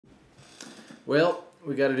Well,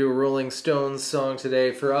 we got to do a Rolling Stones song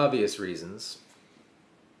today for obvious reasons.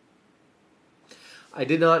 I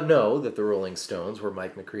did not know that the Rolling Stones were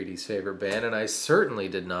Mike McCready's favorite band, and I certainly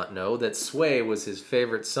did not know that Sway was his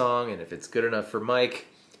favorite song, and if it's good enough for Mike,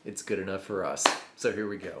 it's good enough for us. So here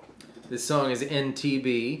we go. This song is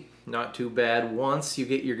NTB, not too bad. Once you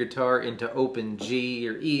get your guitar into open G,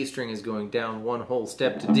 your E string is going down one whole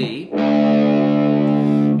step to D.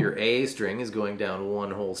 Your A string is going down one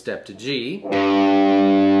whole step to G.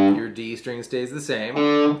 Your D string stays the same,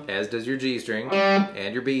 as does your G string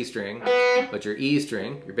and your B string, but your E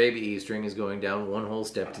string, your baby E string, is going down one whole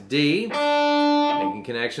step to D. Making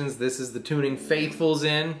connections, this is the tuning Faithful's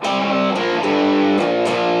in. I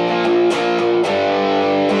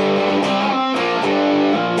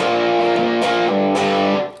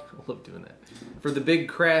love doing that. For the big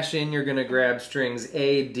crash in, you're going to grab strings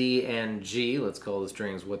A, D, and G. Let's call the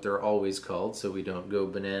strings what they're always called so we don't go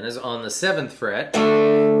bananas. On the 7th fret,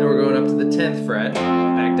 then we're going up to the 10th fret,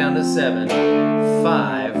 back down to 7,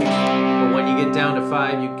 5. But when you get down to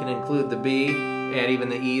 5, you can include the B and even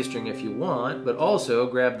the E string if you want, but also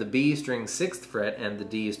grab the B string 6th fret and the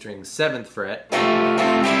D string 7th fret,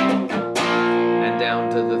 and down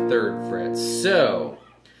to the 3rd fret. So,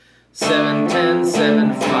 7, 10,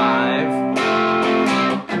 7, 5,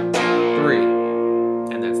 3.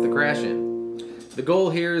 And that's the crash in. The goal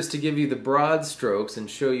here is to give you the broad strokes and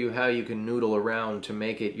show you how you can noodle around to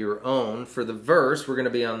make it your own. For the verse, we're going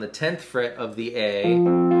to be on the 10th fret of the A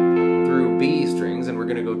through B strings, and we're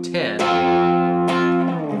going to go 10,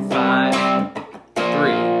 5, 3,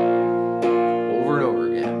 over and over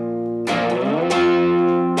again.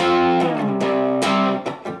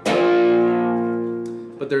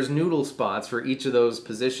 But there's noodle spots for each of those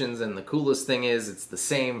positions, and the coolest thing is it's the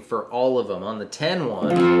same for all of them. On the 10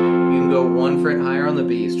 one, you can go 1 fret higher on the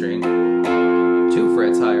B string, 2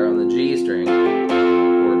 frets higher on the G string,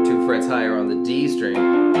 or 2 frets higher on the D string,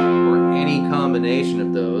 or any combination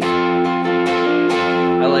of those.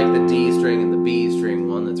 I like the D string and the B string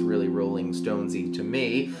one. That's really Rolling Stonesy to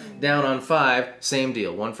me. Down on 5, same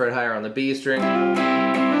deal. 1 fret higher on the B string,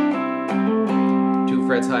 2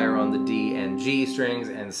 frets higher on the D and G strings,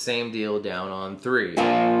 and same deal down on 3.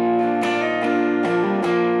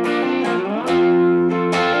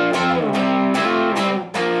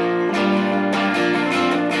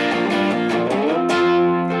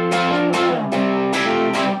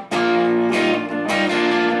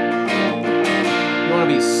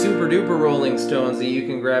 Super duper Rolling Stonesy, you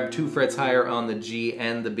can grab 2 frets higher on the G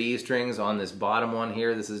and the B strings on this bottom one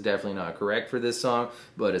here. This is definitely not correct for this song,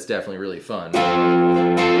 but it's definitely really fun.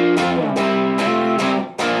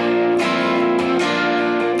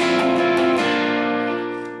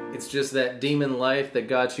 It's just that demon life that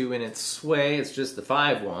got you in its sway. It's just the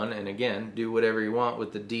 5 one, and again, do whatever you want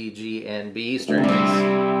with the D, G, and B strings.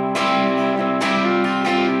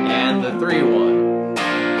 And the 3 one.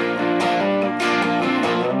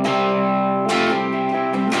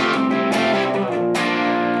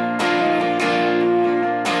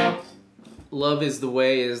 Love is the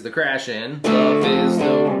way is the crash in. Love is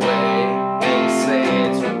the way they say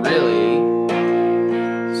it's really.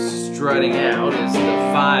 Strutting out is the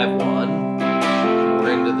 5 one.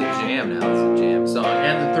 We're into the jam now. It's a jam song.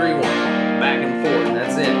 And the 3 one. Back and forth.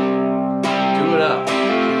 That's it. Do it up.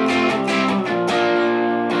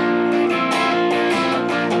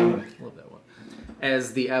 Love that one.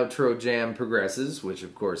 As the outro jam progresses, which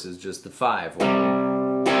of course is just the 5 one.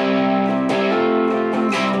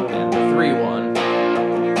 And the 3 one.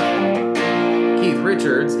 Keith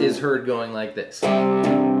Richards is heard going like this.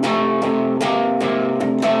 And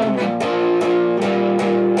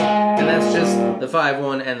that's just the 5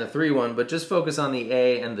 one and the 3 one, but just focus on the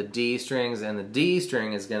A and the D strings, and the D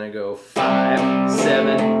string is going to go 5,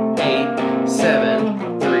 7, 8,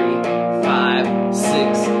 7, 3, 5,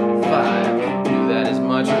 6, 5. Do that as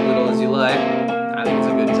much or little as you like. I think it's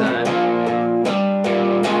a good time.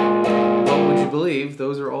 Believe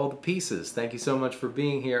those are all the pieces. Thank you so much for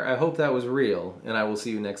being here. I hope that was real, and I will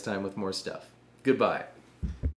see you next time with more stuff. Goodbye.